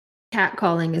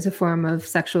catcalling is a form of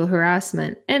sexual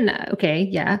harassment. And okay,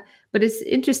 yeah, but it's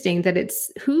interesting that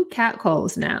it's who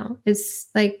catcalls now. It's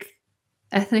like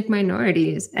ethnic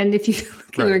minorities. And if you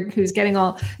look who's getting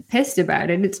all pissed about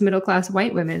it, it's middle-class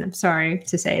white women. I'm sorry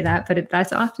to say that, but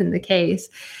that's often the case.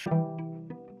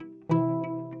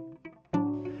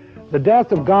 The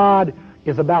death of God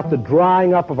is about the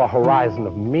drying up of a horizon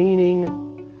of meaning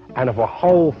and of a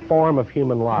whole form of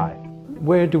human life.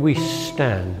 Where do we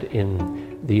stand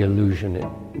in the illusion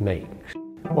it makes?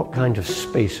 What kind of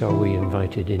space are we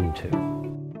invited into?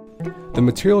 The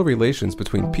material relations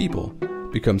between people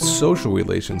become social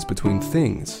relations between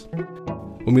things.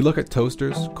 When we look at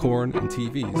toasters, corn, and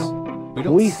TVs,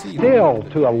 we still,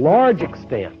 to a large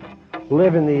extent,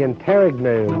 live in the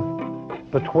interregnum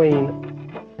between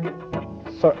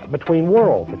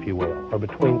worlds, if you will, or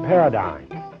between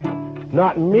paradigms.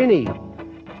 Not many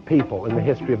people in the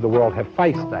history of the world have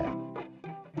faced that.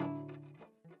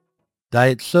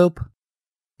 Diet Soap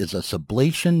is a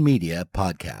Sublation Media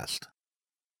podcast.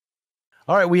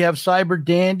 All right, we have Cyber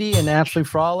Dandy and Ashley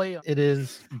Frawley. It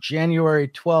is January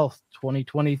 12th,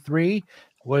 2023,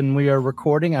 when we are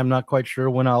recording. I'm not quite sure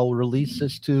when I'll release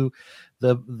this to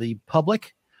the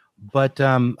public, but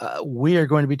we are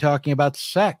going to be talking about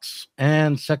sex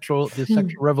and the sexual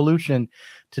revolution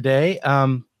today.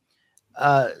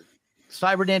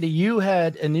 Cyber Dandy, you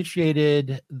had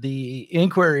initiated the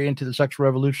inquiry into the sexual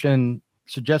revolution,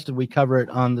 suggested we cover it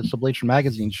on the Sublation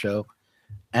Magazine show,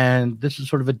 and this is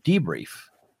sort of a debrief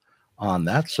on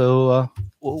that. So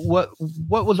what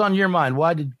was on your mind?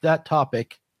 Why did that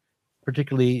topic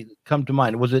particularly come to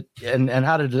mind? Was it, and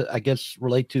how did it, I guess,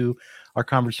 relate to our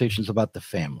conversations about the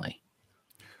family?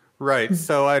 Right.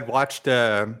 So I'd watched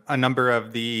a number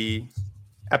of the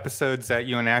episodes that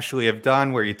you and Ashley have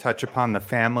done where you touch upon the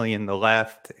family and the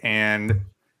left, and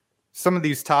some of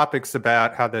these topics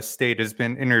about how the state has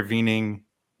been intervening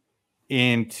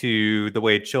into the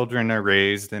way children are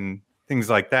raised and things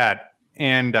like that.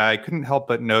 And I couldn't help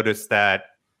but notice that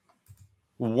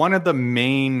one of the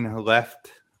main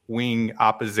left-wing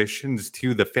oppositions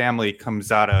to the family comes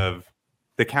out of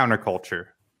the counterculture.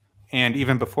 And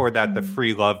even before that, the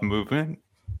free love movement,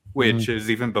 which is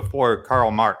even before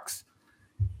Karl Marx.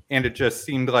 And it just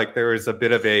seemed like there was a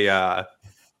bit of a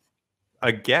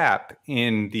gap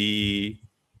in the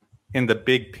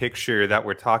big picture that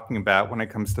we're talking about when it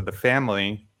comes to the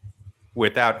family,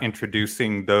 without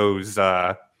introducing those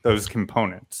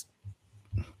components.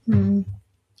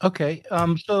 Okay,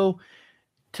 so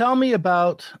tell me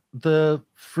about the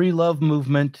free love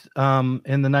movement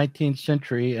in the 19th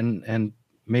century and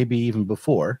maybe even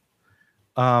before,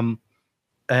 and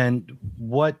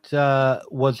what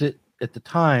was it at the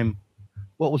time?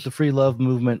 What was the free love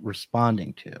movement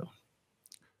responding to?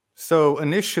 So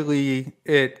initially,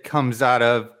 it comes out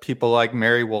of people like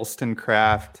Mary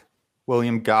Wollstonecraft,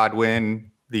 William Godwin,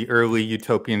 the early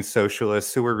utopian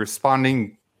socialists who were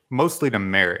responding mostly to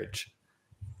marriage.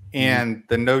 And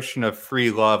the notion of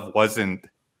free love wasn't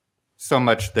so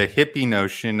much the hippie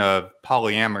notion of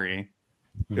polyamory.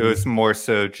 It was more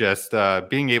so just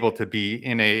being able to be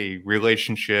in a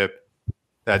relationship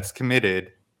that's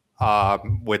committed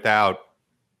without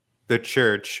the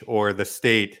church or the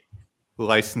state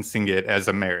licensing it as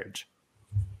a marriage.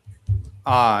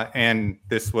 And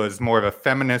this was more of a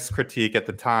feminist critique at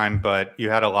the time, but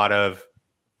you had a lot of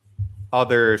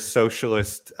other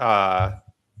socialist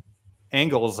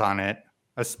angles on it,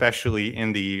 especially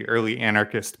in the early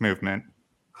anarchist movement,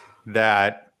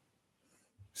 that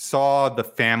saw the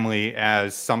family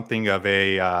as something of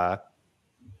a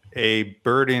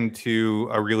burden to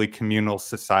a really communal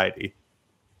society.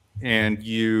 And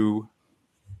you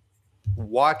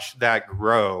watch that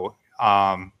grow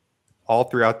all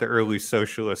throughout the early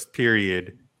socialist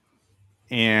period,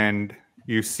 and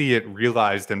you see it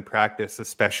realized in practice,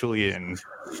 especially in,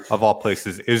 of all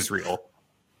places, Israel,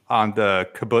 on the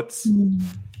kibbutz,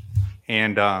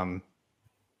 and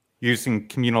using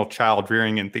communal child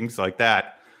rearing and things like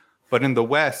that. But in the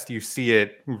West, you see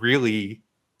it really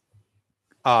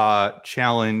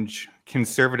challenge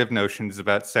conservative notions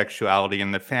about sexuality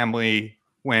in the family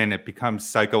when it becomes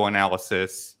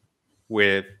psychoanalysis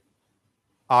with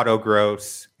Otto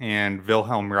Gross and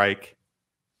Wilhelm Reich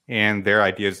and their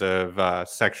ideas of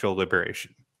sexual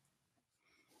liberation.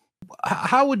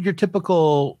 How would your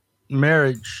typical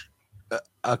marriage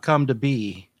come to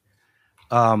be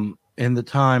in the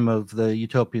time of the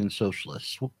utopian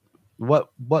socialists? What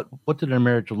did a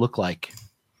marriage look like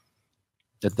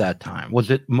at that time? Was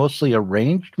it mostly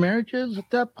arranged marriages at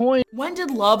that point? When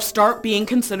did love start being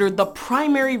considered the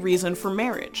primary reason for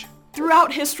marriage?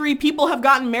 Throughout history, people have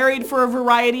gotten married for a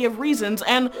variety of reasons,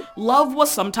 and love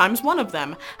was sometimes one of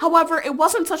them. However, it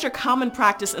wasn't such a common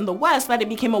practice in the West that it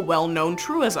became a well-known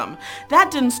truism.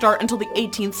 That didn't start until the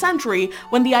 18th century,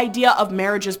 when the idea of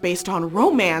marriages based on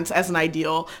romance as an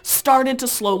ideal started to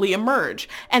slowly emerge.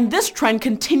 And this trend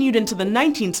continued into the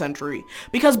 19th century,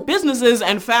 because businesses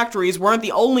and factories weren't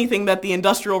the only thing that the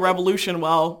Industrial Revolution,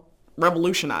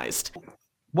 revolutionized.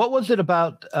 What was it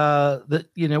about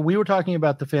we were talking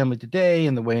about the family today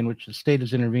and the way in which the state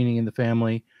is intervening in the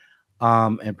family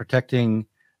and protecting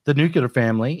the nuclear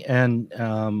family and,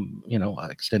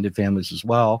 extended families as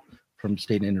well from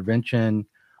state intervention.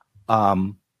 What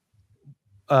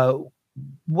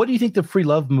do you think the free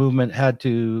love movement had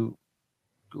to,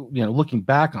 looking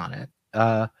back on it,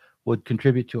 would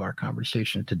contribute to our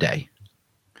conversation today?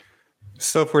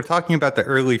 So if we're talking about the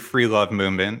early free love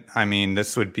movement, I mean,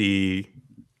 this would be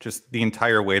just the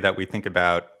entire way that we think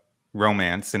about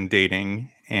romance and dating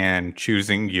and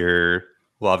choosing your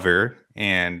lover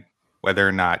and whether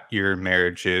or not your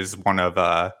marriage is one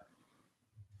of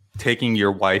taking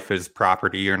your wife as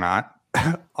property or not.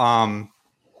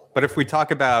 But if we talk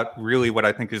about really what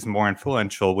I think is more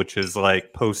influential, which is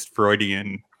like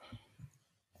post-Freudian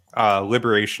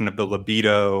liberation of the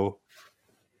libido,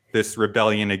 this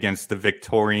rebellion against the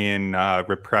Victorian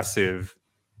repressive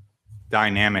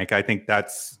dynamic, I think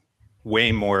that's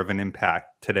way more of an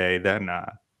impact today than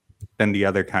the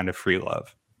other kind of free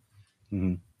love.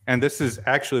 Mm-hmm. And this is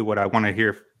actually what I want to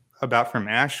hear about from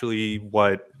Ashley.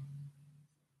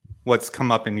 What's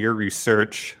come up in your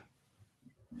research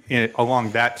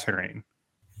along that terrain?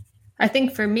 I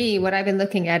think for me, what I've been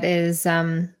looking at is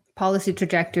policy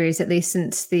trajectories, at least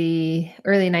since the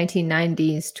early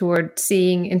 1990s, toward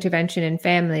seeing intervention in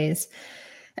families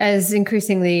as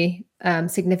increasingly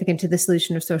significant to the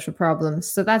solution of social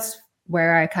problems. So that's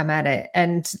where I come at it.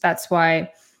 And that's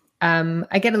why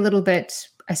I get a little bit,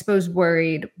 I suppose,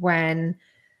 worried when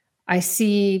I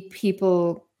see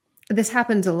people, this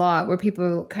happens a lot, where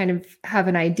people kind of have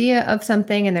an idea of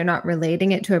something and they're not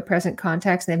relating it to a present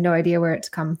context. And they have no idea where it's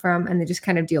come from. And they just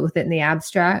kind of deal with it in the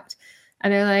abstract.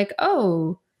 And they're like,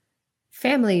 oh,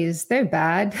 families, they're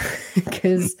bad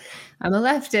because I'm a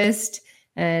leftist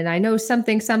and I know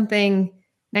something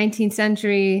 19th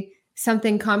century,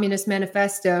 something communist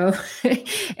manifesto.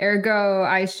 Ergo,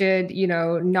 I should,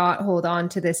 not hold on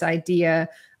to this idea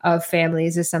of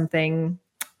families as something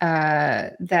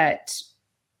that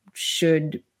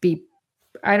should be,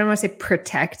 I don't want to say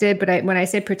protected, but when I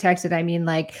say protected, I mean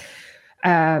like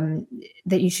that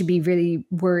you should be really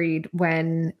worried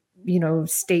when,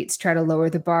 states try to lower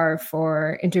the bar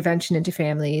for intervention into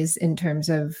families in terms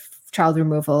of child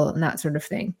removal and that sort of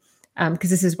thing.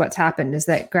 Because this is what's happened, is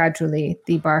that gradually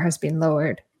the bar has been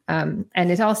lowered. And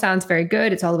it all sounds very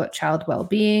good. It's all about child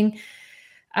well-being.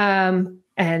 And,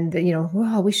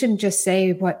 we shouldn't just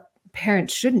say what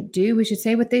parents shouldn't do. We should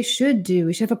say what they should do.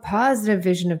 We should have a positive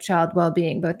vision of child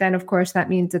well-being. But then, of course, that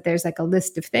means that there's like a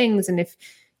list of things. And if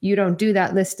you don't do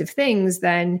that list of things,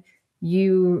 then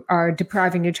you are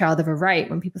depriving your child of a right.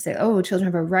 When people say, oh, children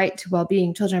have a right to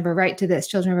well-being, children have a right to this,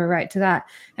 children have a right to that.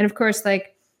 And of course,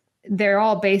 they're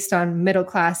all based on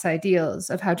middle-class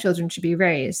ideals of how children should be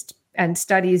raised and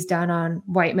studies done on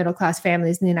white middle-class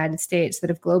families in the United States that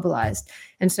have globalized.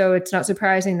 And so it's not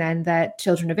surprising then that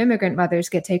children of immigrant mothers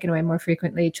get taken away more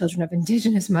frequently, children of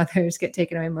indigenous mothers get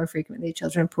taken away more frequently,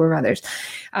 children of poor mothers.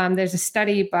 There's a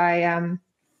study by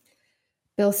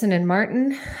Bilson and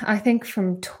Martin, I think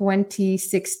from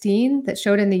 2016, that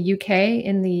showed in the UK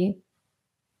in the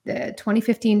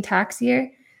 2015 tax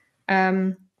year,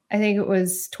 I think it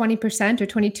was 20% or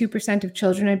 22% of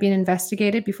children had been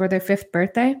investigated before their 5th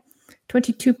birthday.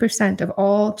 22% of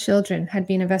all children had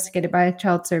been investigated by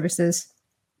child services.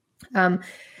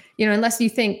 Unless you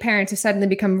think parents have suddenly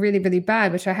become really, really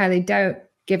bad, which I highly doubt,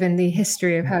 given the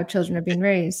history of how children have been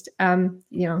raised.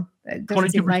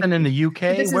 22% in the UK.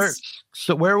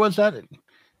 Where was that?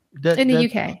 In the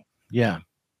UK. Yeah.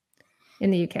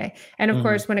 In the UK. And of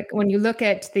course, when you look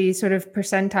at the sort of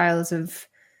percentiles of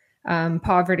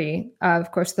poverty,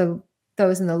 of course,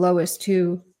 those in the lowest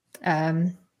two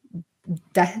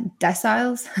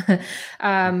deciles,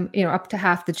 up to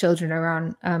half the children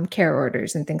are on care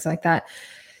orders and things like that.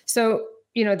 So,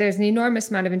 there's an enormous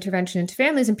amount of intervention into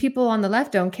families, and people on the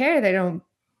left don't care. They don't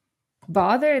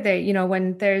bother. They,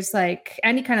 when there's like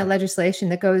any kind of legislation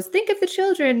that goes, think of the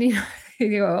children, you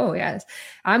go, oh yes,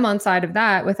 I'm on side of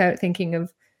that, without thinking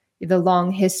of the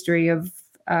long history of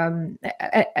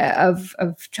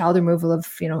child removal of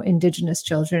indigenous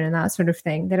children and that sort of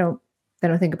thing. They don't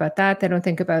think about that. They don't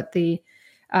think about the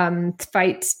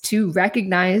fights to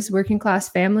recognize working class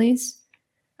families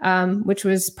which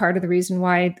was part of the reason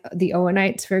why the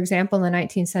Owenites, for example, in the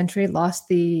 19th century lost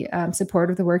the support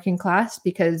of the working class,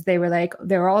 because they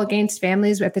were all against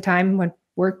families at the time when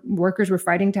workers were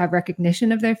fighting to have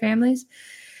recognition of their families.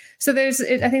 So I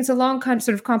think it's a long sort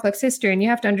of complex history, and you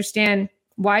have to understand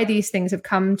why these things have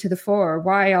come to the fore,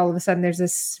 why all of a sudden there's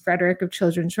this rhetoric of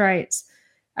children's rights.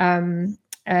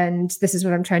 And this is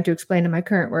what I'm trying to explain in my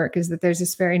current work, is that there's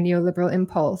this very neoliberal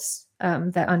impulse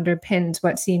that underpins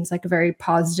what seems like a very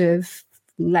positive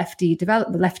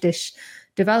leftish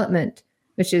development,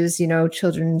 which is,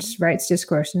 children's rights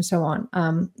discourse and so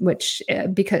on, which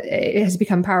because it has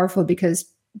become powerful because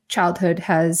childhood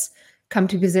has come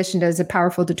to be positioned as a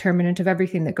powerful determinant of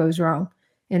everything that goes wrong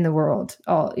in the world.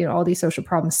 All these social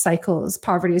problems, cycles,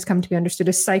 poverty has come to be understood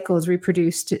as cycles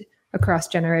reproduced across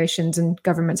generations, and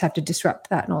governments have to disrupt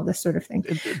that and all this sort of thing.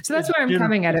 So that's where I'm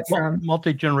coming at it from.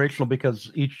 Multi-generational,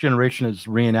 because each generation is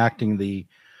reenacting the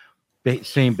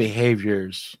same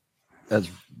behaviors as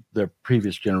their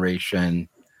previous generation.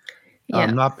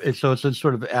 Yeah. So it's a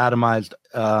sort of atomized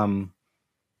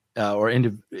or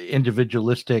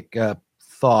individualistic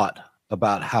thought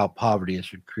about how poverty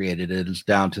is created. It is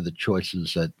down to the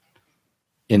choices that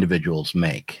individuals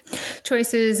make.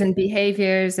 Choices and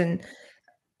behaviors and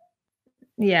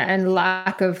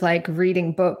lack of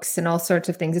reading books and all sorts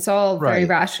of things. It's all very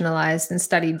rationalized and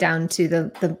studied down to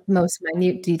the most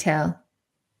minute detail.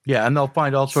 Yeah, and they'll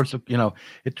find all sorts of,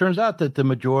 it turns out that the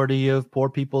majority of poor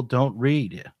people don't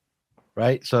read,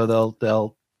 right? So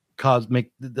they'll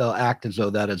act as though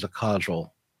that is a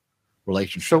causal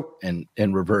relationship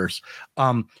in reverse.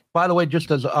 By the way,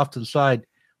 just as off to the side,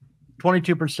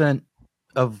 22%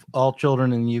 of all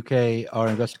children in the UK are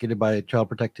investigated by Child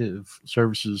Protective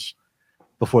Services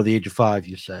before the age of 5,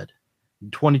 you said.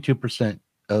 22%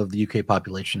 of the UK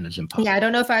population is in poverty. Yeah,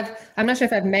 I'm not sure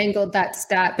if I've mangled that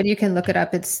stat, but you can look it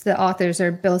up. It's the authors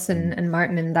are Bilson and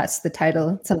Martin, and that's the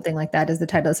title. Something like that is the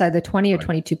title. It's either 20 or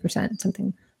 22%,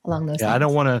 something along those lines. I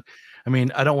don't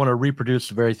want to reproduce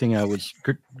the very thing I was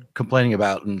complaining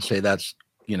about and say that's,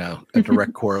 a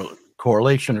direct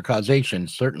correlation or causation,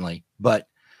 certainly. But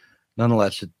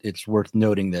nonetheless, it's worth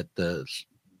noting that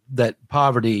that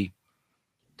poverty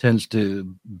tends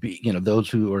to be, those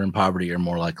who are in poverty are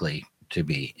more likely to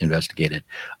be investigated.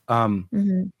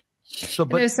 So,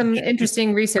 but there's some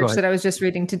interesting research that I was just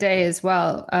reading today as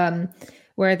well,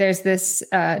 where there's this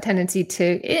tendency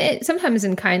to, sometimes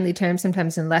in kindly terms,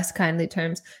 sometimes in less kindly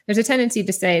terms, there's a tendency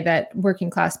to say that working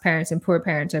class parents and poor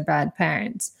parents are bad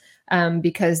parents.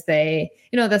 Because they'll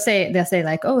say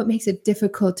like, oh, it makes it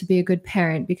difficult to be a good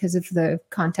parent because of the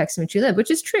context in which you live,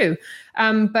 which is true.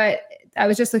 But I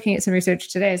was just looking at some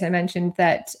research today, as I mentioned,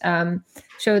 that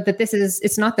showed that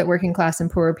it's not that working class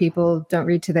and poor people don't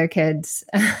read to their kids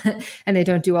and they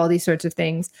don't do all these sorts of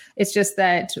things. It's just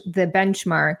that the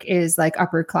benchmark is like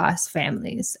upper class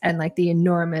families and like the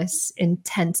enormous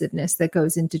intensiveness that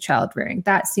goes into child rearing.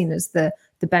 That's seen as the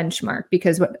benchmark,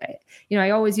 because I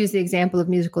always use the example of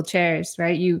musical chairs,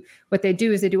 right? What they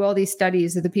do is they do all these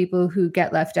studies of the people who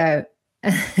get left out.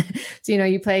 So,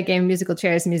 you play a game of musical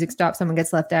chairs, the music stops, someone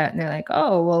gets left out, and they're like,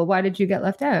 oh, well, why did you get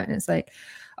left out? And it's like,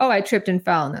 oh, I tripped and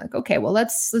fell. And they're like, okay, well,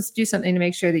 let's do something to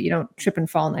make sure that you don't trip and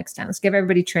fall next time. Let's give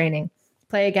everybody training,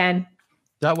 play again.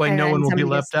 That way, no one will be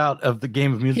left out of the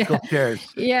game of musical chairs.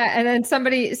 Yeah, and then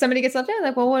somebody gets left out.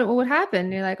 Like, well, what happened?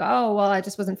 And you're like, oh, well, I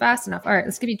just wasn't fast enough. All right,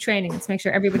 let's give you training. Let's make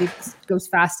sure everybody goes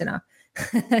fast enough.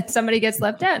 Somebody gets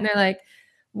left out, and they're like,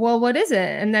 well, what is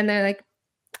it? And then they're like,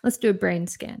 let's do a brain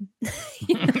scan.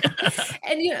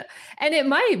 And it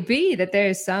might be that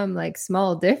there's some like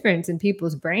small difference in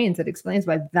people's brains that explains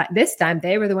why this time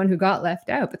they were the one who got left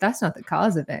out, but that's not the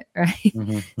cause of it, right?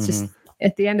 It's just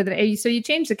at the end of the day. So you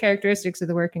change the characteristics of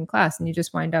the working class, and you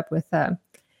just wind up with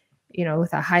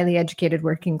with a highly educated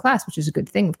working class, which is a good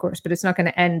thing, of course, but it's not going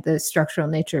to end the structural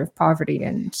nature of poverty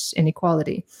and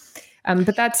inequality.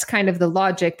 But that's kind of the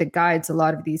logic that guides a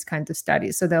lot of these kinds of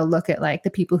studies. So they'll look at like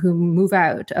the people who move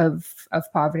out of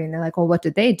poverty, and they're like, well, what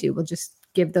did they do? We'll just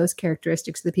give those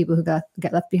characteristics to the people who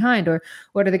get left behind. Or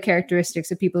what are the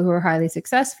characteristics of people who are highly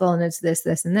successful? And it's this,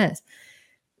 this, and this.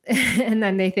 And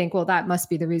then they think, well, that must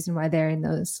be the reason why they're in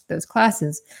those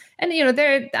classes. And,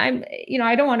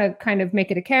 I don't want to kind of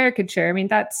make it a caricature. I mean,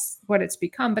 that's what it's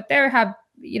become. But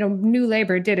New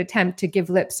Labour did attempt to give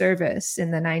lip service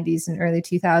in the 90s and early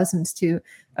 2000s to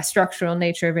a structural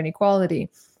nature of inequality,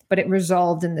 but it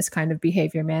resolved in this kind of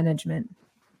behavior management.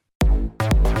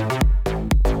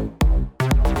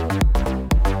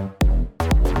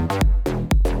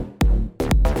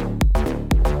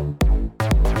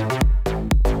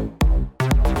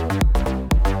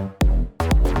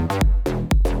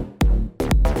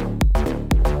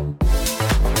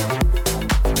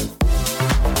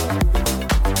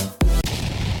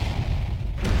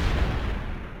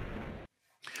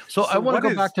 So I want to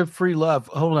go back to free love.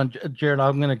 Hold on, Jared.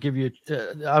 I'm going to give you.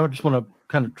 I just want to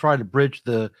kind of try to bridge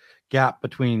the gap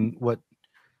between what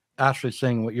Ashley's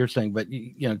saying and what you're saying. But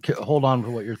hold on to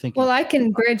what you're thinking. Well, I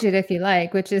can bridge it if you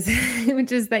like, which is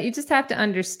that you just have to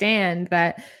understand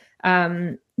that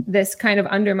this kind of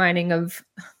undermining of.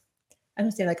 I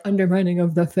don't say like undermining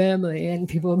of the family, and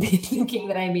people will be thinking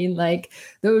that I mean like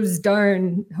those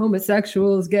darn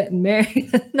homosexuals getting married.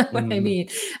 That's not what I mean.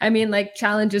 I mean like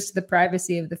challenges to the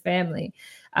privacy of the family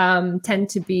tend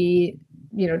to be,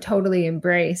 totally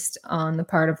embraced on the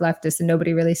part of leftists, and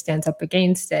nobody really stands up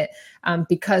against it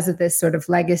because of this sort of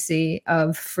legacy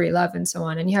of free love and so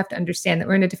on. And you have to understand that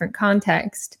we're in a different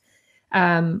context.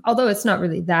 Although it's not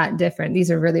really that different. These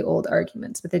are really old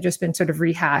arguments, but they've just been sort of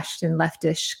rehashed in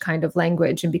leftish kind of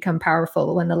language and become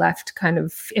powerful when the left kind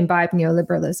of imbibe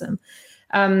neoliberalism.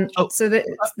 So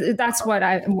that's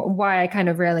why I kind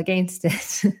of rail against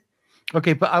it.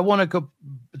 Okay, but I want to go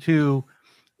to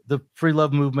the free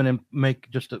love movement and make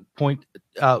just a point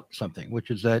out something,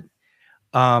 which is that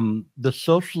the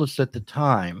socialists at the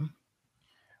time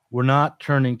were not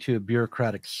turning to a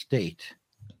bureaucratic state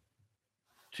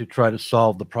to try to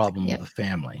solve the problem of the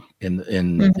family in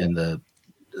the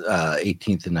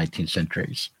 18th and 19th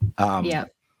centuries.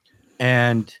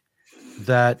 And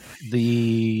that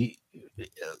the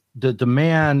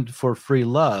demand for free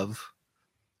love,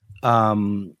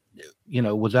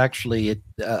 was actually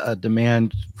a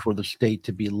demand for the state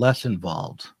to be less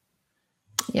involved.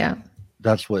 Yeah.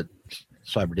 That's what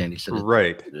Cyber Dandy said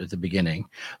at the beginning.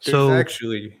 So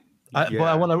actually...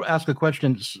 I want to ask a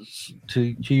question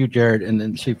to you, Jared, and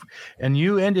then see. And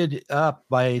you ended up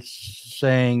by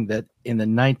saying that in the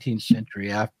 19th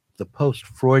century, after the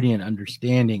post-Freudian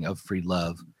understanding of free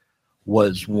love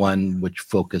was one which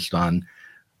focused on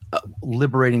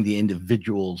liberating the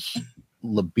individual's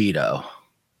libido,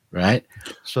 right?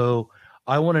 So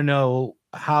I want to know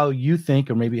how you think,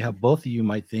 or maybe how both of you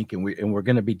might think, and we're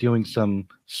going to be doing some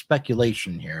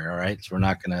speculation here. All right, so we're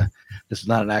not going to. This is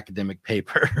not an academic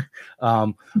paper,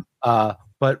 but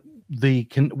what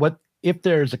if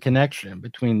there's a connection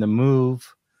between the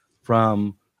move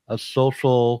from a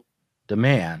social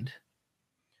demand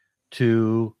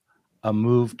to a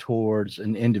move towards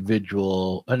an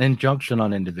injunction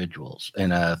on individuals,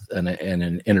 and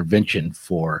an intervention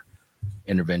for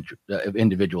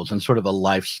individuals, and sort of a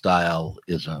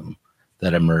lifestyleism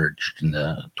that emerged in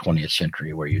the 20th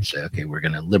century, where you'd say, okay, we're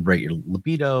going to liberate your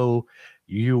libido.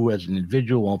 You as an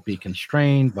individual won't be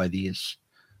constrained by these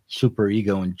super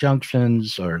ego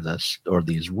injunctions or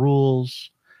these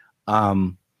rules,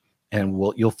 and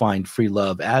you'll find free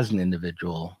love as an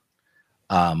individual,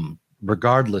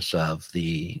 regardless of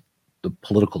the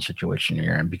political situation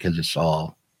you're in, because it's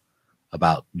all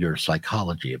about your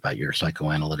psychology, about your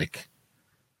psychoanalytic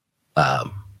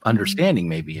understanding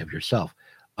maybe of yourself.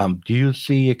 Do you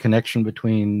see a connection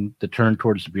between the turn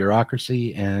towards the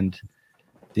bureaucracy and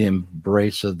the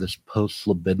embrace of this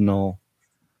post-libidinal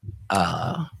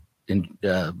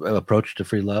approach to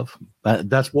free love?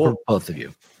 That's for both of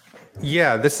you.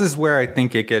 Yeah, this is where I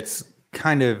think it gets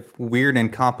kind of weird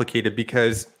and complicated,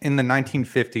 because in the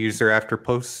 1950s, or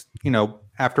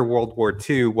after World War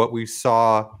II, what we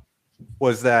saw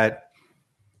was that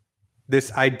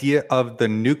this idea of the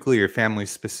nuclear family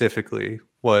specifically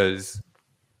was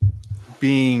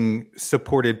being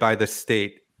supported by the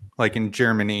state. Like in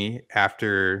Germany,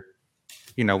 after,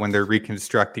 when they're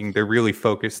reconstructing, they're really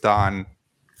focused on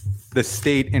the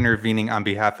state intervening on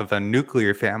behalf of a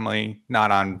nuclear family,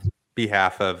 not on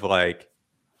behalf of like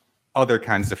other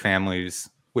kinds of families,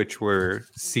 which were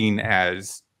seen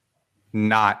as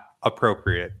not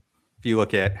appropriate. If you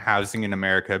look at housing in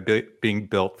America being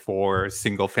built for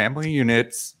single family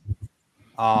units.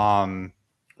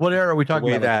 What era are we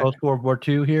talking about? Post World War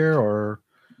II here, or?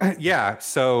 Yeah.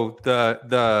 So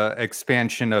the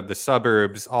expansion of the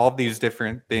suburbs, all of these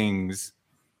different things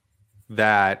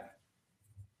that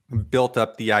built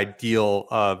up the ideal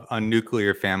of a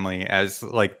nuclear family as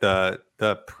like the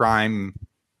prime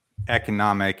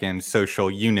economic and social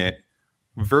unit,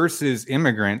 versus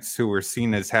immigrants who were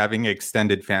seen as having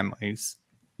extended families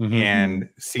and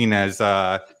seen as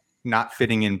not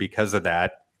fitting in because of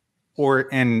that.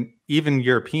 And even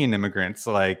European immigrants,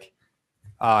 like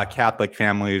Catholic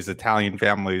families, Italian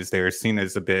families, they were seen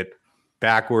as a bit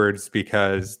backwards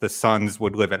because the sons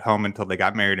would live at home until they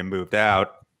got married and moved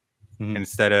out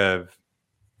instead of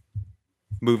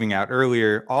moving out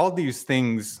earlier. All these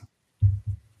things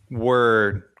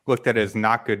were looked at as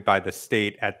not good by the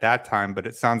state at that time, but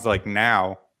it sounds like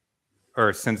now,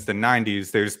 or since the 90s,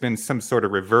 there's been some sort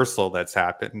of reversal that's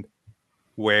happened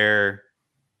where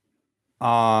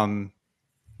now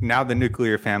the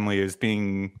nuclear family is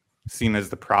being seen as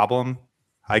the problem.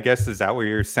 I guess, is that what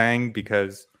you're saying?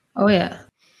 Because oh yeah,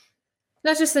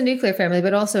 not just the nuclear family,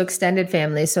 but also extended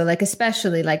families. So like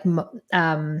especially like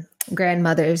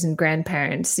grandmothers and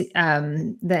grandparents,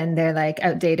 then they're like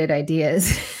outdated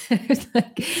ideas,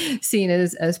 like seen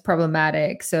as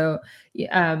problematic. So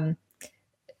the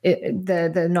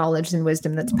knowledge and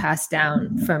wisdom that's passed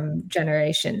down from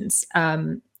generations,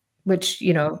 which,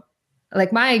 you know,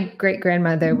 like my great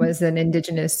grandmother was an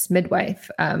Indigenous midwife.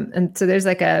 And so there's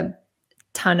like a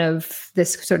ton of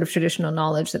this sort of traditional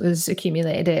knowledge that was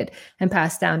accumulated and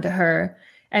passed down to her.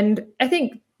 And I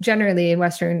think generally in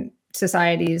Western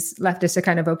societies, leftists are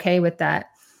kind of okay with that.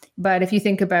 But if you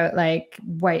think about like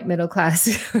white middle class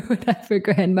or whatever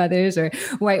grandmothers or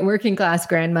white working class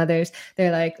grandmothers,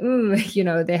 they're like, ooh, you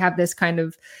know, they have this kind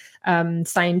of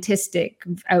scientific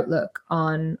outlook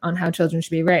on how children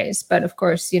should be raised. But of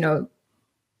course, you know,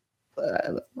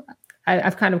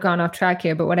 I've kind of gone off track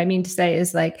here. But what I mean to say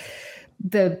is like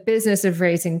the business of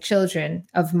raising children,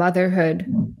 of motherhood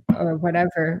or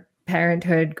whatever,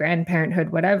 parenthood, grandparenthood,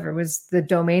 whatever, was the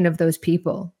domain of those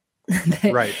people.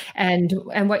 Right. And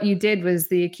what you did was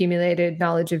the accumulated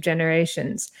knowledge of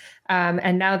generations.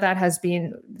 And now that has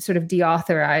been sort of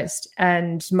deauthorized,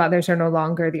 and mothers are no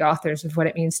longer the authors of what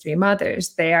it means to be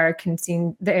mothers. They are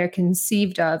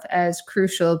conceived of as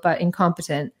crucial but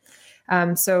incompetent.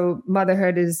 So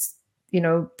motherhood is, you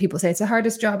know, people say it's the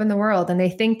hardest job in the world, and they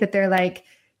think that they're like,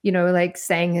 you know, like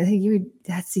saying, hey,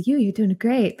 you're doing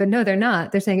great. But no, they're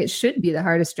not. They're saying it should be the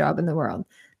hardest job in the world.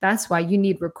 That's why you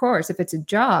need recourse. If it's a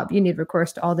job, you need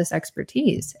recourse to all this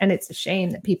expertise. And it's a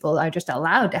shame that people are just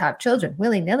allowed to have children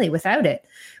willy-nilly without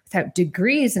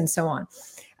degrees and so on.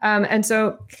 And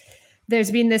so there's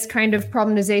been this kind of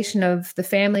problematization of the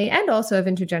family and also of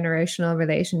intergenerational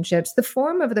relationships. The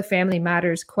form of the family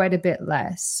matters quite a bit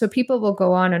less. So people will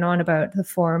go on and on about the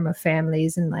form of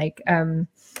families and like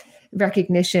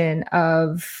recognition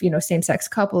of, you know, same-sex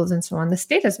couples and so on. The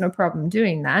state has no problem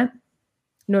doing that.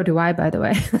 Nor do I, by the way.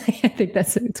 I think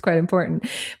it's quite important.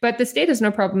 But the state has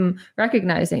no problem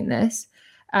recognizing this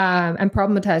and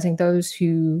problematizing those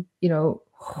who, you know,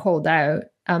 hold out.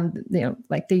 You know,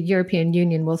 like the European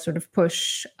Union will sort of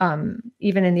push,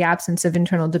 even in the absence of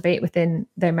internal debate within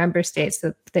their member states,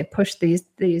 that they push these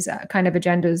kind of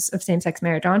agendas of same-sex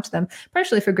marriage onto them,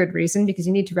 partially for good reason, because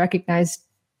you need to recognize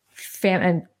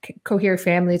and cohere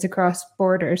families across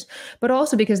borders, but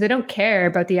also because they don't care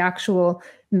about the actual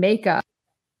makeup.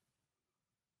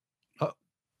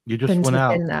 You just went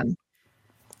out. Them.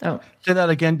 Oh, say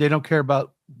that again. They don't care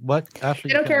about what? Ashley,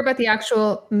 they don't care about the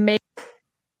actual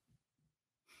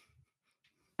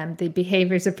the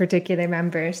behaviors of particular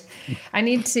members. I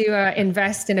need to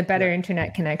invest in a better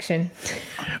internet connection.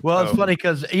 Well, it's funny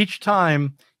because each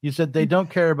time you said they don't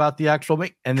care about the actual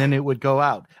and then it would go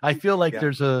out. I feel like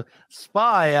there's a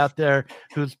spy out there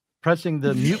who's pressing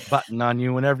the mute button on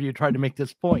you whenever you try to make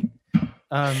this point.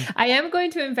 I am going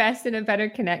to invest in a better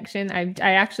connection. I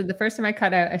actually, the first time I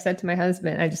cut out, I said to my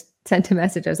husband, I just sent a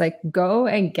message. I was like, go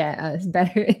and get us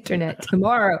better internet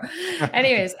tomorrow.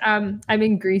 Anyways, I'm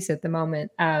in Greece at the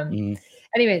moment.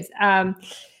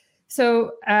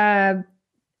 So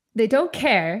they don't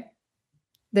care.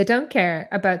 They don't care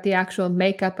about the actual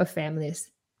makeup of families,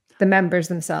 the members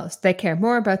themselves. They care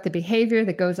more about the behavior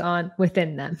that goes on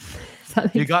within them.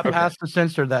 You got past the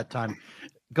censor that time.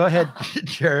 Go ahead,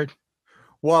 Jared.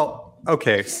 Well,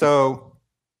 okay. So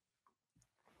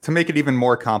to make it even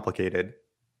more complicated,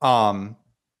 the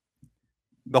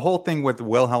whole thing with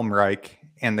Wilhelm Reich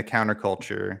and the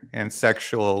counterculture and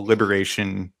sexual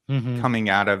liberation coming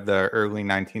out of the early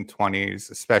 1920s,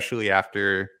 especially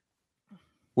after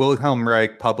Wilhelm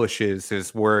Reich publishes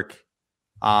his work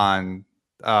on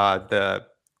the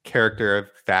character of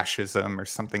fascism or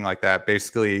something like that,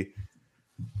 basically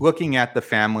looking at the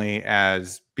family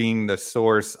as being the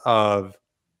source of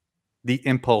the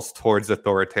impulse towards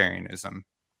authoritarianism.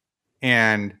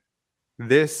 And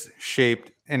this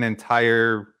shaped an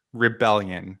entire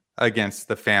rebellion against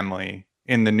the family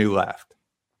in the New Left,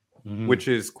 which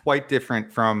is quite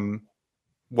different from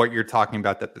what you're talking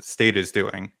about that the state is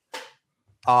doing.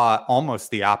 Almost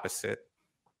the opposite.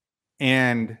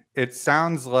 And it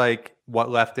sounds like what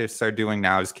leftists are doing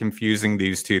now is confusing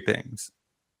these two things.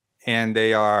 And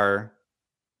they are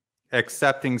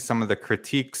accepting some of the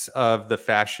critiques of the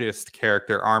fascist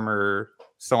character armor,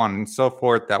 so on and so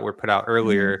forth, that were put out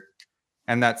earlier.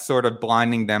 And that's sort of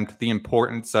blinding them to the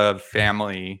importance of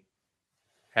family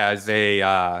as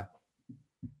a,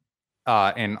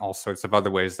 in all sorts of other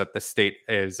ways that the state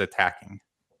is attacking.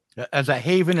 As a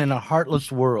haven in a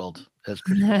heartless world, as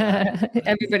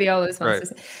everybody always wants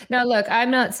to say. Now, look,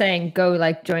 I'm not saying go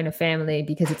like join a family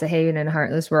because it's a haven in a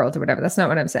heartless world or whatever. That's not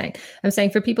what I'm saying. I'm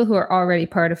saying for people who are already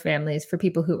part of families, for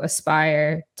people who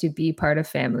aspire to be part of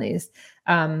families,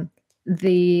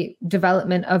 the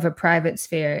development of a private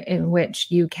sphere in which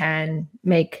you can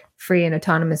make free and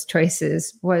autonomous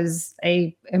choices was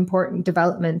a important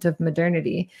development of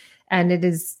modernity. And it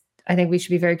is, I think we should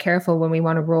be very careful when we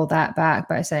want to roll that back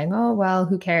by saying, oh, well,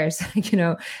 who cares?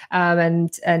 And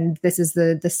this is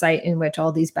the site in which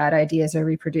all these bad ideas are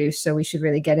reproduced. So we should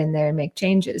really get in there and make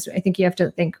changes. I think you have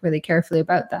to think really carefully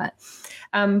about that.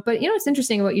 But, it's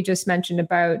interesting what you just mentioned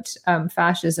about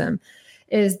fascism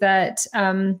is that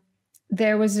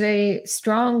there was a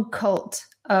strong cult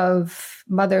of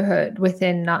motherhood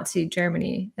within Nazi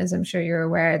Germany, as I'm sure you're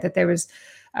aware, that there was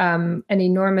an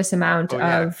enormous amount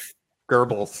of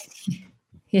Goebbels.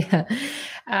 Yeah.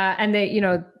 And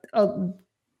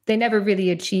they never really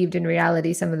achieved in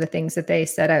reality some of the things that they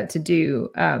set out to do,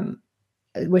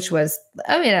 which was,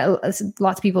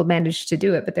 lots of people managed to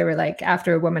do it, but they were like,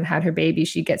 after a woman had her baby,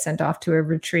 she'd get sent off to a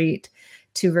retreat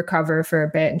to recover for a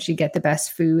bit, and she'd get the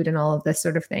best food and all of this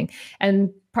sort of thing.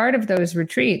 And part of those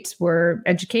retreats were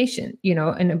education,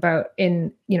 and about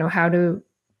how to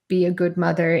be a good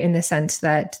mother in the sense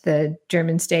that the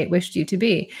German state wished you to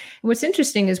be. And what's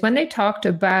interesting is when they talked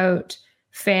about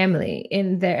family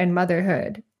and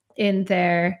motherhood in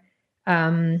their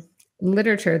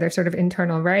literature, their sort of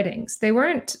internal writings, they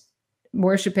weren't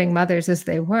worshiping mothers as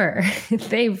they were.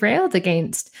 They railed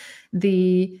against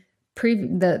the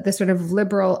sort of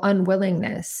liberal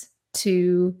unwillingness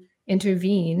to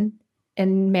intervene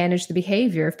and manage the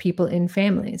behavior of people in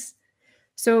families.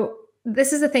 So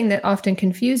this is a thing that often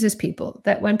confuses people,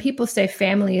 that when people say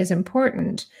family is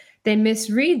important, they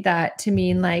misread that to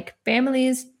mean like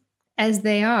families as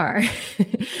they are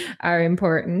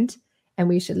important, and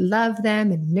we should love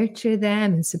them and nurture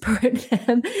them and support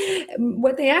them.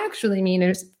 What they actually mean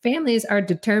is families are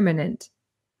determinant.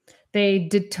 They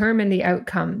determine the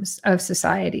outcomes of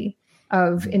society,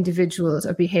 of individuals,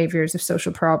 of behaviors, of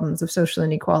social problems, of social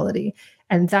inequality.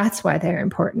 And that's why they're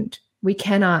important. We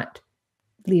cannot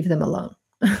leave them alone.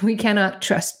 We cannot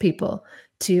trust people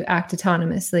to act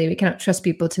autonomously. We cannot trust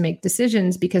people to make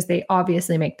decisions because they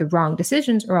obviously make the wrong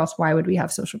decisions, or else why would we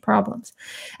have social problems?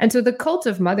 And so the cult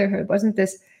of motherhood wasn't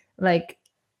this like,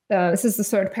 this is the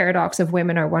sort of paradox of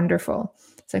women are wonderful.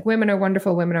 It's like, women are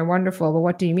wonderful, women are wonderful. Well,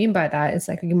 what do you mean by that? It's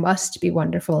like, you must be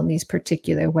wonderful in these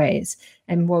particular ways,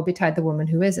 and woe betide the woman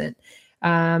who isn't.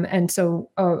 And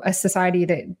so a society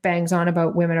that bangs on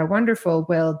about women are wonderful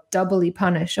will doubly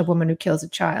punish a woman who kills a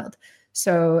child.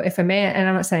 So if a man, and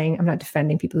I'm not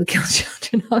defending people who kill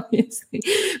children, obviously,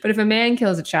 but if a man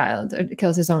kills a child or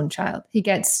kills his own child, he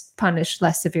gets punished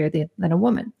less severely than a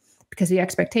woman, because the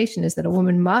expectation is that a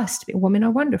woman women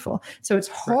are wonderful. So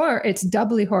it's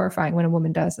doubly horrifying when a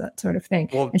woman does that sort of thing,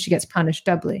 and she gets punished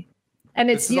doubly. And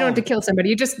it's, you don't have to kill somebody.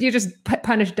 You just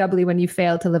punish doubly when you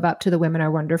fail to live up to the women are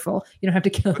wonderful. You don't have to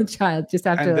kill a child. Just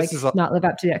have to not live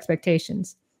up to the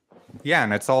expectations. Yeah,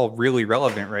 and it's all really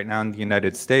relevant right now in the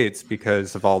United States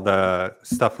because of all the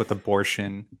stuff with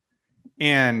abortion.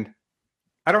 And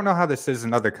I don't know how this is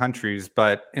in other countries,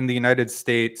 but in the United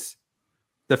States,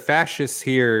 the fascists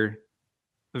here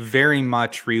very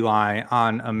much rely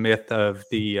on a myth of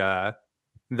the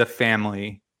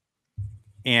family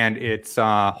and its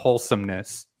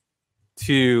wholesomeness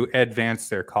to advance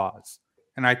their cause.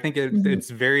 And I think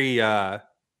it's a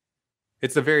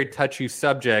very touchy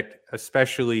subject,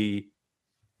 especially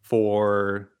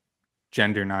for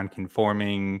gender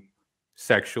nonconforming,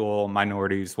 sexual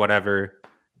minorities, whatever.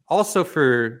 Also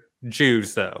for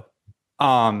Jews, though,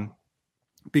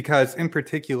 because in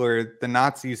particular, the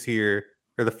Nazis here,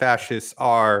 or the fascists,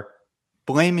 are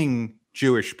blaming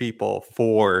Jewish people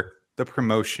for the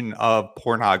promotion of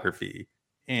pornography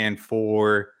and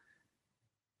for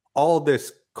all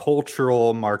this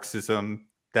cultural Marxism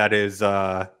that is,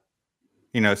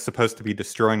 supposed to be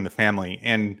destroying the family.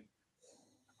 And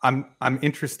I'm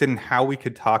interested in how we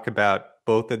could talk about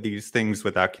both of these things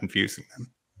without confusing them.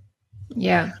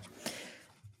 Yeah.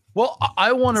 Well,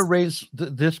 I want to raise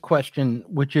this question,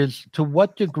 which is, to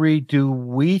what degree do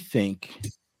we think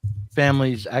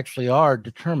families actually are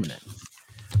determinate?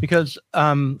 Because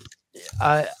I'm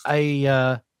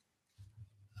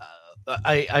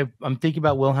thinking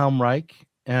about Wilhelm Reich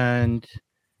and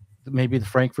maybe the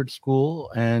Frankfurt School,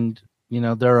 and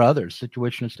there are others.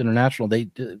 Situationist International. He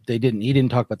didn't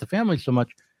talk about the family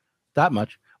that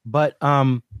much, but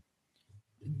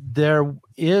there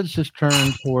is this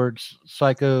turn towards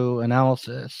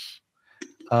psychoanalysis,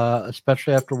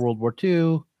 especially after World War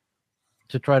II,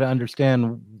 to try to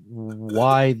understand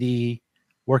why the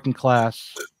working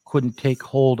class couldn't take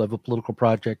hold of a political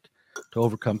project to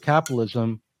overcome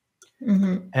capitalism,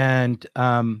 and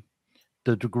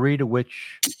the degree to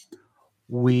which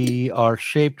we are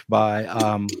shaped by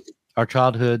our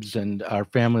childhoods and our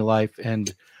family life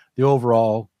and the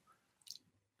overall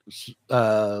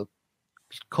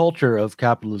culture of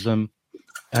capitalism,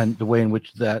 and the way in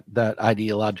which that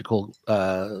ideological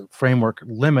framework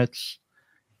limits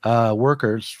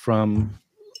workers from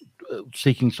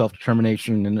seeking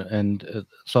self-determination and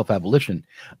self-abolition.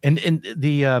 And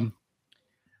the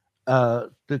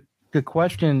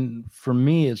question for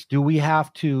me is, do we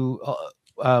have to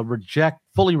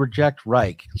fully reject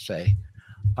Reich, say,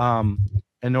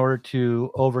 in order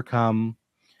to overcome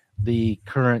the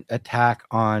current attack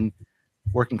on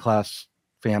working class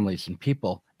families and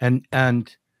people? And I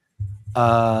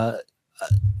want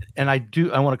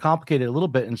to complicate it a little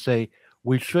bit and say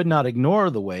we should not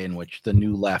ignore the way in which the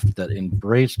new left that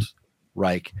embraced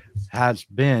Reich has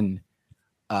been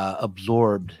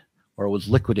absorbed or was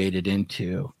liquidated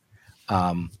into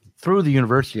through the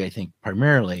university, I think,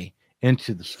 primarily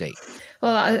into the state.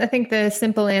 Well, I think the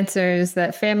simple answer is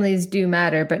that families do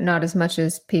matter, but not as much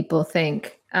as people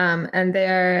think. And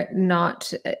they're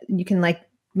not, you can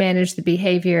manage the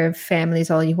behavior of families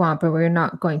all you want, but we're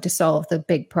not going to solve the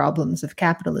big problems of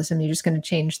capitalism. You're just going to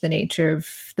change the nature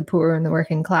of the poor and the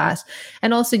working class.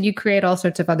 And also you create all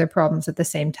sorts of other problems at the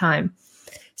same time.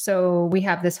 So we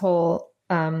have this whole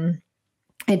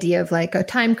idea of a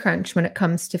time crunch when it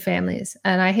comes to families.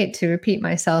 And I hate to repeat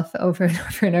myself over and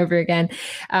over and over again.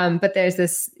 But there's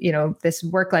this, this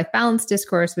work-life balance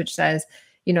discourse, which says,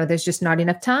 there's just not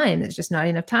enough time. There's just not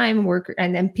enough time.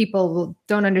 And then people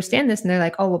don't understand this. And they're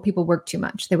like, oh, well, people work too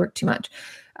much. They work too much.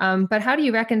 But how do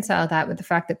you reconcile that with the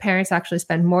fact that parents actually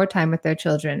spend more time with their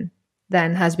children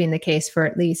than has been the case for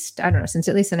at least, I don't know, since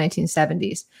at least the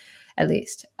 1970s, at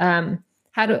least?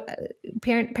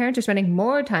 Parents are spending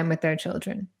more time with their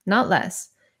children, not less.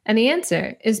 And the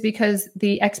answer is because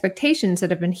the expectations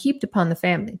that have been heaped upon the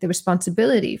family, the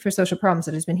responsibility for social problems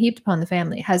that has been heaped upon the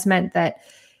family, has meant that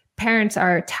parents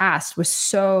are tasked with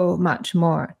so much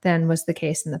more than was the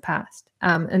case in the past.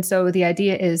 And so the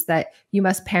idea is that you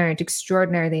must parent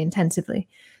extraordinarily intensively.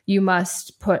 You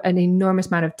must put an enormous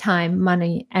amount of time,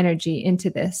 money, energy into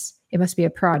this. It must be a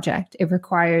project. It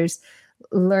requires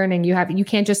learning. You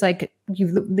can't just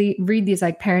you read these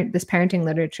this parenting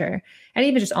literature and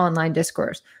even just online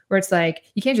discourse where it's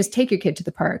you can't just take your kid to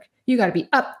the park. You got to be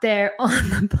up there on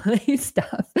the play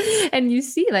stuff. And you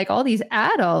see all these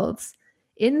adults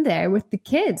in there with the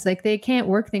kids, they can't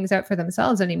work things out for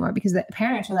themselves anymore because the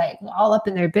parents are all up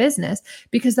in their business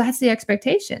because that's the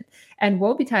expectation. And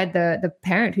woe betide the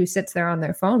parent who sits there on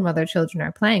their phone while their children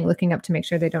are playing, looking up to make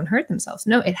sure they don't hurt themselves.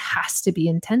 No, it has to be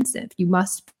intensive. You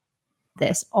must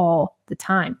this all the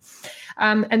time.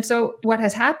 And so what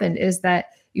has happened is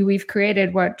that we've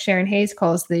created what Sharon Hayes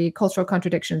calls the cultural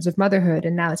contradictions of motherhood.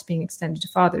 And now it's being extended to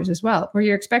fathers as well, where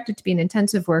you're expected to be an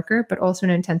intensive worker, but also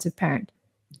an intensive parent.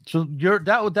 So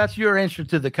that's your answer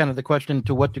to the question,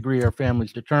 to what degree are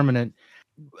families determinant?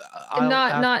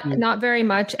 Not very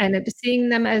much. And seeing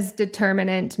them as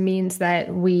determinant means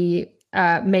that we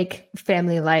make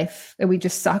family life, we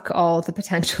just suck all the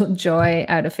potential joy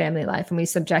out of family life, and we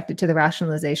subject it to the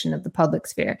rationalization of the public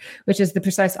sphere, which is the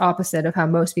precise opposite of how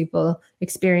most people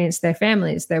experience their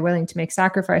families. They're willing to make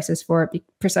sacrifices for it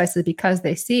precisely because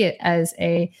they see it as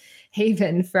a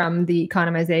haven from the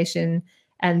economization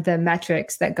and the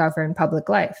metrics that govern public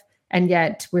life. And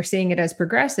yet we're seeing it as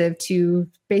progressive to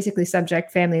basically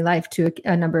subject family life to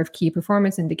a number of key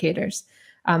performance indicators.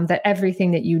 That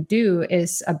everything that you do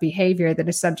is a behavior that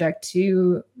is subject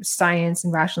to science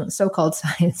and so-called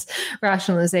science,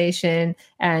 rationalization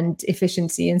and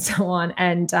efficiency and so on,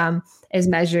 and is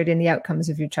measured in the outcomes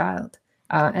of your child.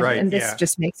 And this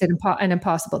just makes it an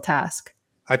impossible task.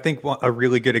 I think a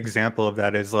really good example of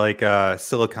that is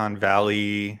Silicon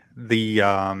Valley,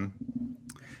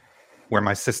 where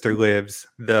my sister lives.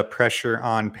 The pressure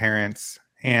on parents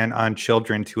and on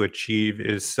children to achieve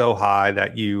is so high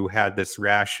that you had this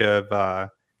rash of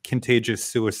contagious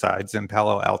suicides in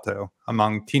Palo Alto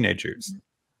among teenagers,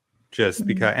 just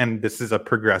because. And this is a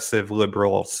progressive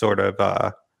liberal sort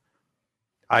of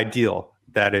ideal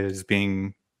that is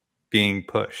being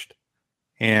pushed,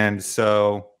 and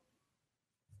so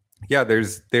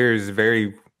there's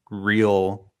very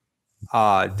real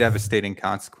devastating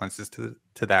consequences to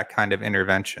that kind of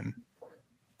intervention.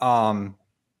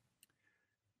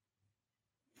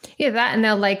 That, and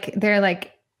they're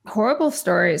horrible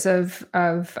stories of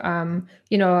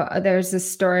there's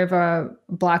this story of a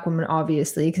Black woman,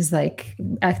 obviously, because like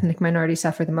ethnic minorities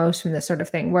suffer the most from this sort of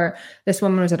thing, where this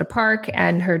woman was at a park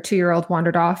and her 2-year-old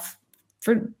wandered off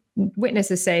for,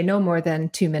 witnesses say, no more than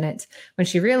 2 minutes. When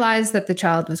she realized that the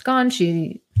child was gone,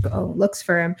 she looks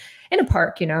for him in a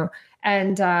park,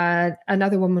 and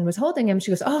another woman was holding him.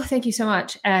 She goes, "Oh, thank you so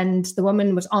much." And the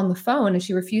woman was on the phone and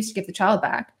she refused to give the child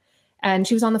back. And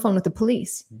she was on the phone with the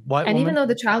police. Even though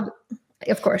the child,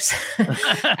 of course,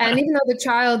 and even though the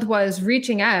child was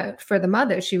reaching out for the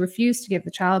mother, she refused to give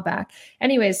the child back.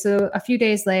 Anyway, so a few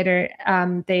days later,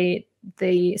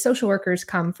 the social workers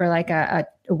come for like a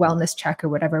wellness check or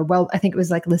whatever. Well, I think it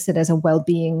was like listed as a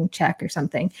well-being check or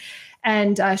something.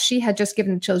 And she had just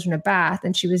given the children a bath,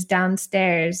 and she was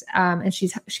downstairs, and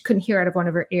she couldn't hear out of one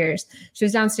of her ears. She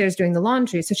was downstairs doing the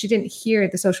laundry, so she didn't hear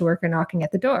the social worker knocking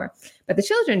at the door. But the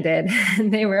children did,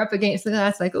 and they were up against the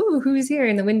glass like, "Ooh, who's here?"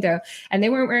 in the window. And they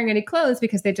weren't wearing any clothes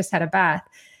because they just had a bath.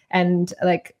 And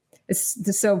like, it's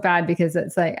just so bad because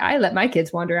it's like, I let my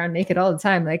kids wander around naked all the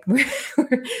time. Like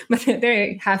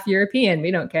they're half European.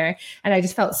 We don't care. And I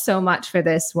just felt so much for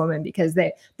this woman because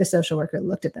the social worker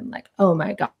looked at them like, oh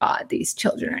my God, these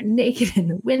children are naked in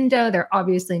the window. They're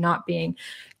obviously not being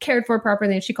cared for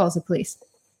properly. And she calls the police.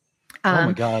 Oh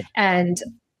my God. And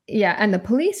the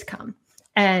police come.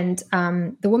 And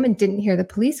the woman didn't hear the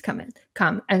police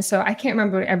come. And so I can't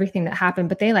remember everything that happened,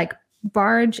 but they like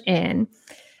barge in,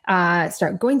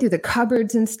 start going through the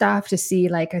cupboards and stuff to see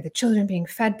like, are the children being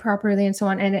fed properly and so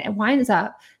on. And it winds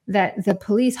up that the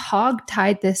police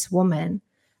hog-tied this woman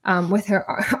with her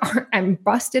arm and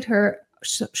busted her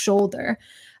shoulder.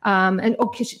 And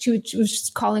she was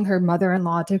just calling her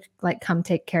mother-in-law to like come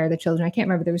take care of the children. I can't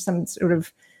remember. There was some sort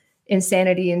of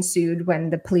insanity ensued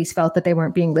when the police felt that they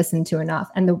weren't being listened to enough.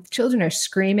 And the children are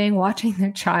screaming, watching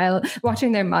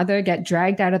their mother get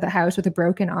dragged out of the house with a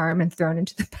broken arm and thrown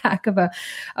into the back of a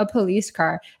police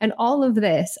car. And all of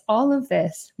this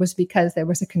was because there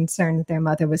was a concern that their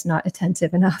mother was not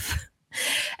attentive enough.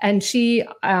 And she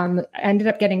ended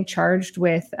up getting charged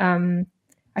with, I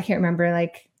can't remember,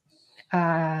 like,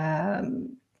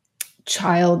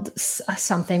 child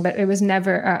something, but it was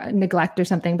never neglect or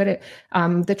something, but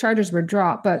the charges were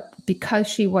dropped. But because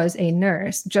she was a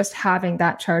nurse, just having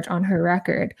that charge on her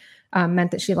record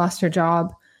meant that she lost her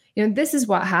job. This is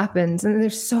what happens. And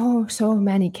there's so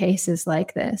many cases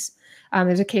like this.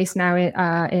 There's a case now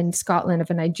in Scotland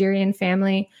of a Nigerian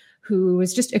family who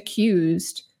was just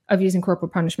accused of using corporal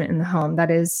punishment in the home.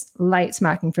 That is light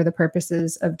smacking for the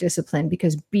purposes of discipline,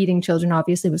 because beating children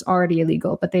obviously was already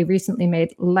illegal, but they recently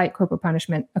made light corporal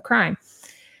punishment a crime.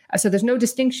 So there's no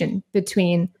distinction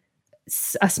between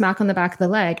a smack on the back of the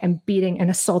leg and beating and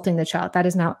assaulting the child. That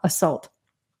is now assault.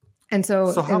 And so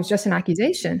it was just an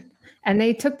accusation. And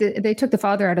they took the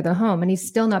father out of the home, and he's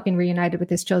still not been reunited with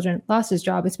his children, lost his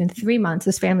job. It's been 3 months.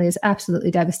 His family is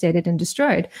absolutely devastated and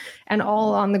destroyed. And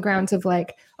all on the grounds of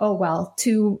like, oh, well,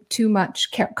 too much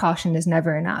caution is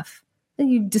never enough. Then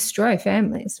you destroy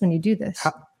families when you do this.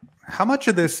 How much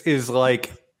of this is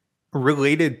like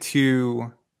related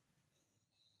to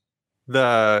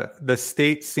the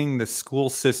state seeing the school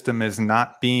system as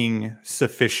not being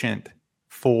sufficient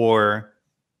for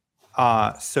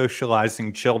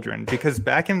socializing children? Because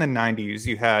back in the 90s,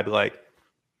 you had like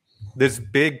this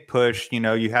big push,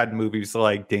 you had movies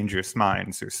like Dangerous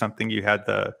Minds or something. You had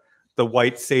the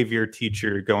white savior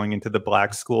teacher going into the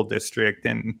black school district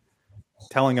and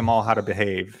telling them all how to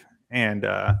behave and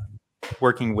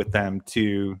working with them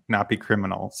to not be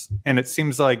criminals. And it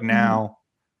seems like now,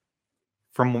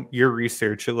 from your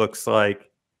research, it looks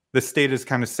like the state is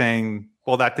kind of saying,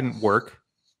 well, that didn't work,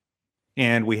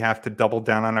 and we have to double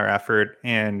down on our effort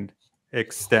and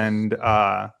extend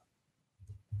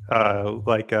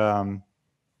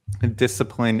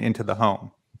discipline into the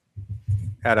home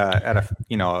at a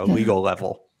legal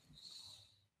level.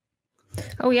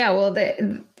 Oh yeah, well,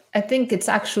 I think it's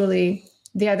actually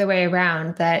the other way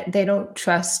around, that they don't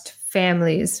trust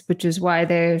families, which is why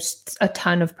there's a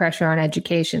ton of pressure on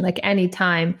education. Like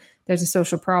anytime there's a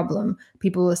social problem,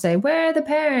 people will say, where are the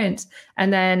parents?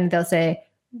 And then they'll say,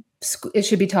 it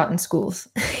should be taught in schools.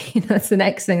 That's the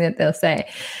next thing that they'll say.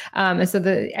 And so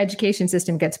the education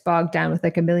system gets bogged down with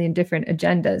like a million different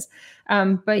agendas.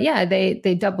 But yeah,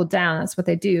 they double down. That's what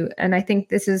they do. And I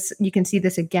think you can see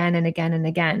this again and again and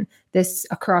again, this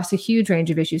across a huge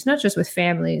range of issues, not just with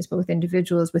families, but with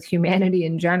individuals, with humanity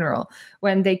in general,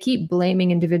 when they keep blaming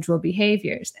individual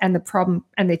behaviors and the problem,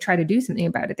 and they try to do something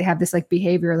about it. They have this like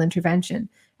behavioral intervention,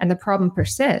 and the problem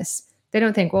persists. They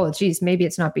don't think, well, geez, maybe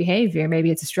it's not behavior.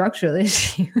 Maybe it's a structural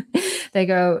issue. They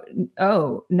go,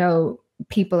 oh, no,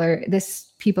 people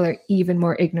are even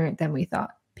more ignorant than we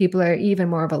thought. People are even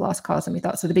more of a lost cause than we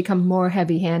thought. So they become more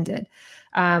heavy-handed,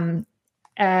 and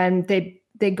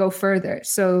they go further.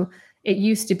 So it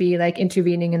used to be like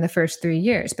intervening in the first 3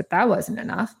 years, but that wasn't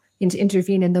enough. You need to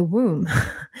intervene in the womb,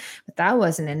 but that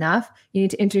wasn't enough. You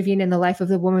need to intervene in the life of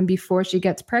the woman before she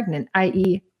gets pregnant,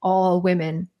 i.e., all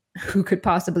women who could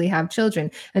possibly have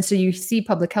children. And so you see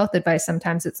public health advice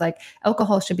sometimes, it's like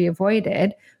alcohol should be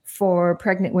avoided for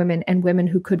pregnant women and women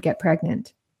who could get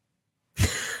pregnant.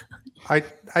 I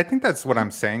think that's what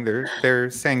I'm saying. They're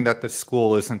saying that the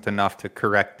school isn't enough to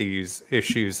correct these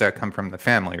issues that come from the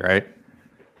family, right?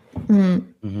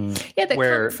 Mm-hmm. Mm-hmm. Yeah, that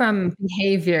come from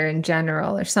behavior in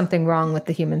general. There's something wrong with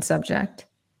the human subject.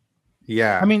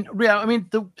 Yeah. I mean,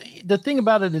 the thing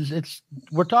about it is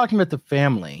we're talking about the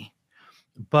family,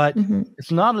 but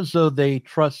it's not as though they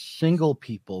trust single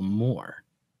people more,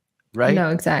 right? No,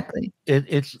 exactly.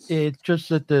 It's just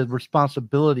that the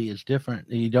responsibility is different.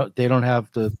 They don't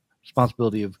have the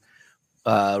responsibility of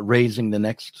raising the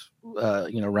next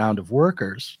round of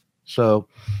workers. So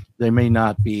they may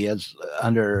not be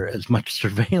under as much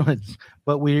surveillance,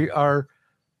 but we are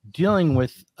dealing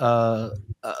with,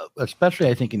 especially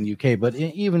I think in the UK, but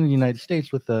even in the United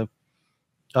States, with a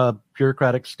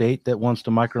bureaucratic state that wants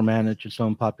to micromanage its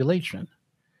own population.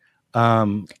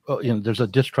 There's a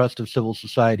distrust of civil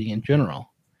society in general.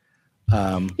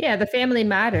 The family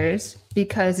matters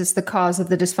because it's the cause of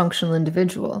the dysfunctional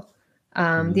individual,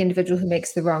 the individual who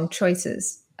makes the wrong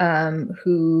choices.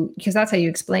 Because that's how you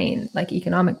explain like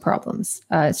economic problems.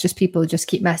 It's just people just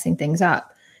keep messing things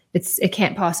up. It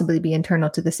can't possibly be internal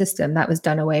to the system. That was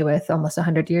done away with almost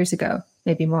 100 years ago,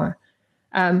 maybe more.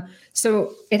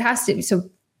 So it has to be. So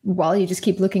while you just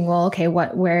keep looking, well, okay,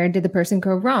 where did the person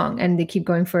go wrong? And they keep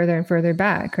going further and further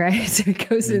back, right? So it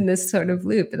goes in this sort of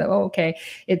loop. Okay,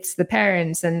 it's the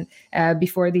parents and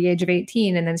before the age of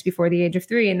 18, and then it's before the age of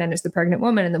 3, and then it's the pregnant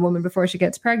woman and the woman before she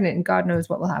gets pregnant, and God knows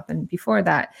what will happen before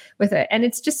that with it. And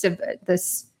it's just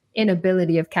this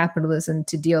inability of capitalism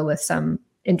to deal with some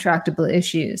intractable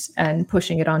issues and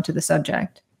pushing it onto the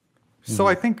subject. So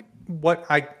I think what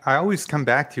I always come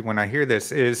back to when I hear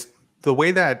this is the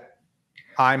way that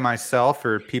I myself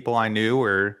or people I knew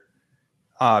or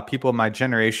people of my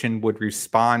generation would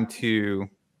respond to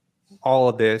all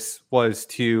of this was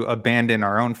to abandon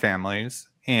our own families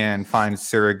and find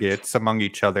surrogates among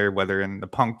each other, whether in the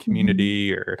punk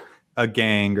community or a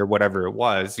gang or whatever it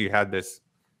was. You had this,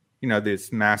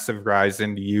 this massive rise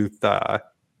in youth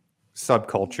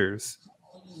subcultures.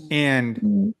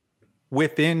 And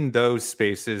within those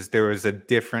spaces, there was a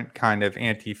different kind of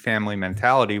anti-family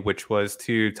mentality, which was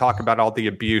to talk about all the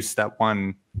abuse that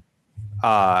one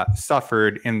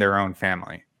suffered in their own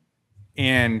family.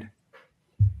 And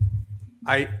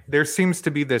there seems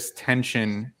to be this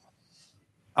tension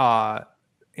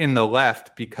in the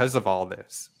left because of all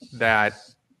this that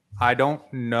I don't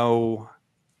know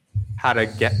how to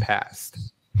get past.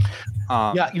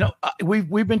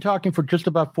 We've been talking for just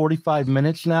about 45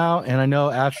 minutes now, and I know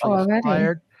Ashley is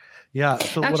tired. Yeah.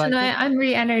 So actually, I'm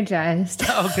re-energized.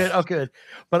 Oh, good.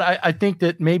 But I think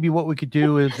that maybe what we could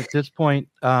do is at this point,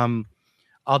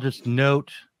 I'll just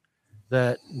note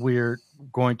that we're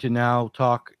going to now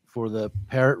talk for the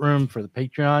Parrot Room for the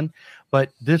Patreon.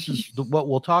 But this is what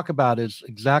we'll talk about is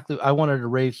exactly. I wanted to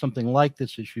raise something like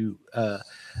this issue,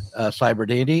 Cyber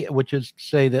Dandy, which is to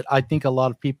say that I think a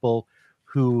lot of people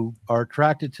who are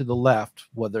attracted to the left,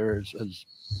 whether as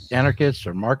anarchists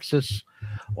or Marxists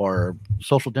or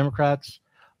social democrats,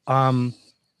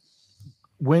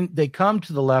 when they come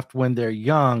to the left when they're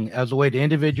young as a way to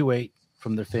individuate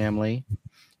from their family,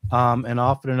 and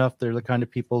often enough they're the kind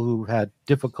of people who had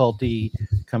difficulty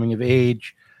coming of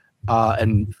age,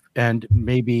 and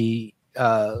maybe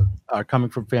are coming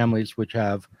from families which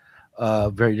have a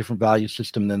very different value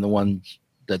system than the ones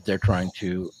that they're trying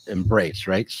to embrace,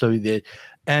 right? So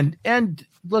and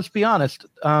let's be honest,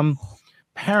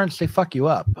 parents, they fuck you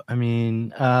up. I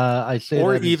mean, I say,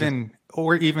 or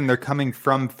even they're coming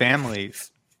from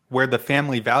families where the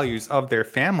family values of their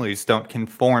families don't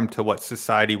conform to what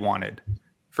society wanted.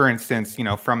 For instance,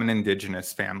 from an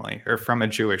indigenous family or from a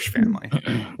Jewish family,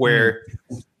 where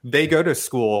they go to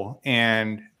school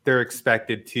and they're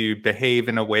expected to behave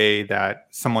in a way that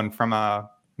someone from a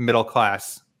middle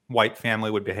class white family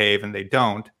would behave, and they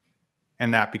don't,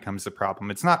 and that becomes a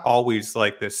problem. It's not always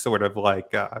like this sort of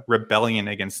like rebellion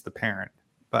against the parent,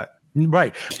 but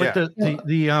right. But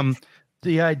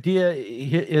the idea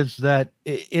is that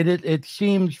it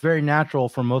seems very natural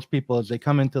for most people as they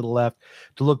come into the left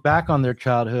to look back on their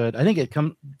childhood. I think it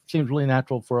seems really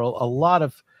natural for a lot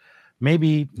of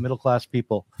maybe middle-class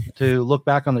people, to look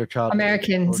back on their childhood.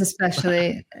 Americans,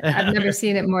 especially. I've never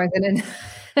seen it more than in.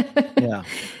 Yeah.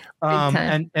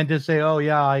 And to say, oh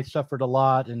yeah, I suffered a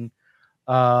lot, and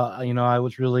I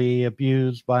was really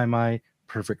abused by my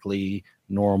perfectly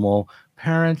normal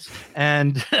parents,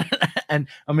 and and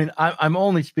I mean, I'm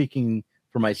only speaking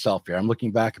for myself here. I'm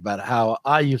looking back about how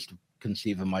I used to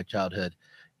conceive of my childhood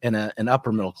in an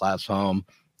upper middle class home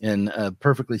in a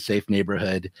perfectly safe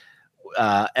neighborhood,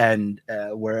 and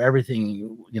where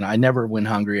everything, I never went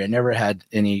hungry. I never had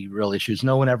any real issues.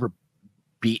 No one ever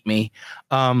beat me,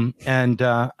 and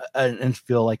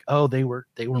feel like, oh, they were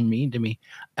mean to me,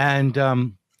 and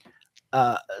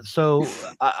so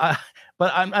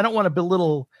but I don't want to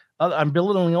belittle. I'm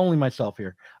belittling only myself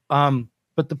here.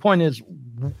 But the point is,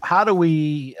 how do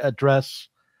we address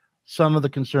some of the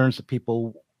concerns that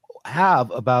people have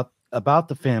about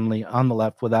the family on the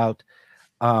left without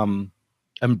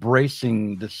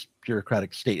embracing this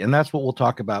bureaucratic state? And that's what we'll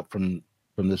talk about from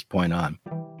this point on.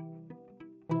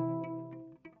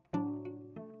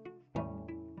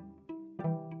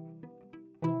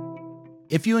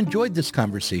 If you enjoyed this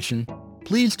conversation,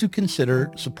 please do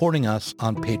consider supporting us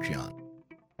on Patreon.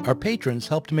 Our patrons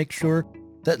help to make sure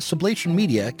that Sublation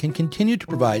Media can continue to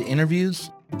provide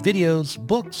interviews, videos,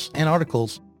 books, and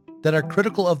articles that are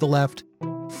critical of the left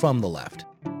from the left.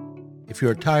 If you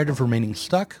are tired of remaining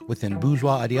stuck within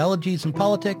bourgeois ideologies and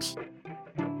politics,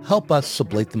 help us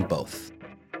sublate them both.